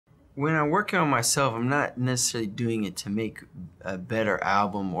when I'm working on myself, I'm not necessarily doing it to make a better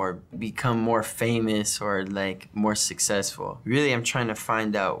album or become more famous or like more successful. Really, I'm trying to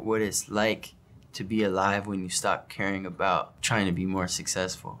find out what it's like to be alive when you stop caring about trying to be more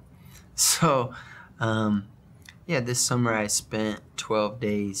successful. So, yeah, this summer I spent 12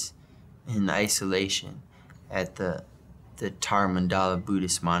 days in isolation at the Tar Mandala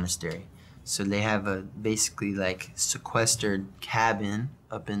Buddhist monastery. So they have a basically like sequestered cabin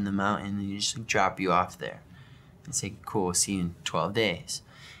up in the mountain, and you just drop you off there and say, cool, see you in 12 days.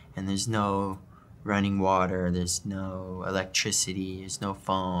 And there's no running water, there's no electricity, there's no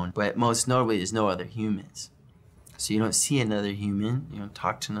phone, but most notably there's no other humans. So you don't see another human, you don't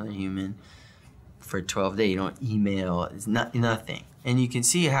talk to another human for 12 days, you don't email, it's nothing. And you can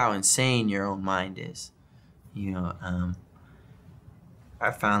see how insane your own mind is. You know,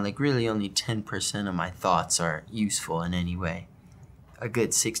 I found like really only 10% of my thoughts are useful in any way. A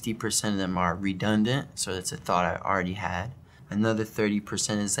good 60% of them are redundant, so that's a thought I already had. Another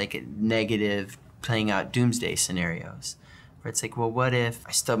 30% is like a negative, playing out doomsday scenarios, where it's like, well, what if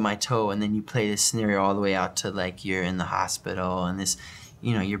I stub my toe, and then you play this scenario all the way out to like you're in the hospital, and this,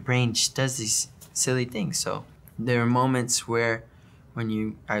 you know, your brain just does these silly things. So there are moments where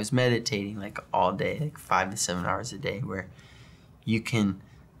I was meditating like all day, like 5 to 7 hours a day, where you can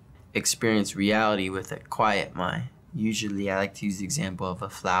experience reality with a quiet mind. Usually I like to use the example of a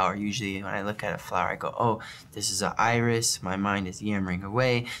flower. Usually when I look at a flower, I go, oh, this is an iris. My mind is yammering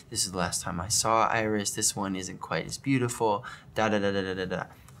away. This is the last time I saw an iris. This one isn't quite as beautiful. Da da da da da da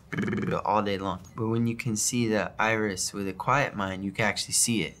da. All day long. But when you can see the iris with a quiet mind, you can actually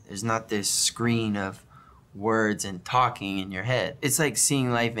see it. There's not this screen of words and talking in your head. It's like seeing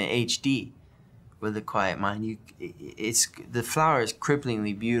life in HD with a quiet mind. The flower is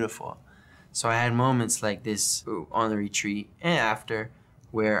cripplingly beautiful. So I had moments like this on the retreat and after,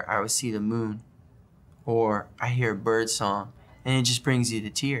 where I would see the moon, or I hear a bird song, and it just brings you to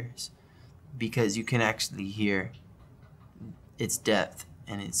tears, because you can actually hear its depth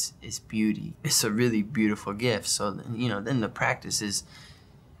and its beauty. It's a really beautiful gift. So, you know, then the practice is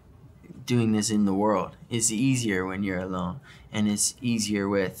doing this in the world. It's easier when you're alone, and it's easier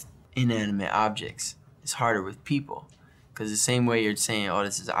with inanimate objects. It's harder with people. Because the same way you're saying, oh,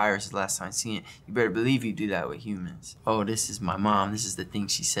 this is Iris, the last time I seen it, you better believe you do that with humans. Oh, this is my mom. This is the thing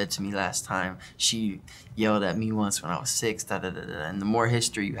she said to me last time. She yelled at me once when I was 6, da da da da. And the more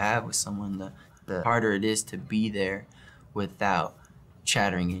history you have with someone, the harder it is to be there without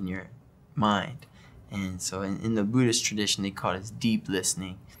chattering in your mind. And so in the Buddhist tradition, they call this deep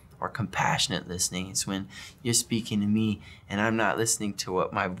listening, or compassionate listening. It's when you're speaking to me and I'm not listening to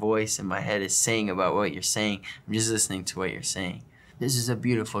what my voice in my head is saying about what you're saying. I'm just listening to what you're saying. This is a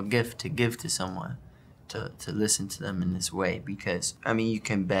beautiful gift to give to someone, to listen to them in this way, because, I mean, you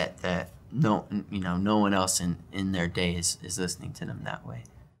can bet that no one else in their day is listening to them that way.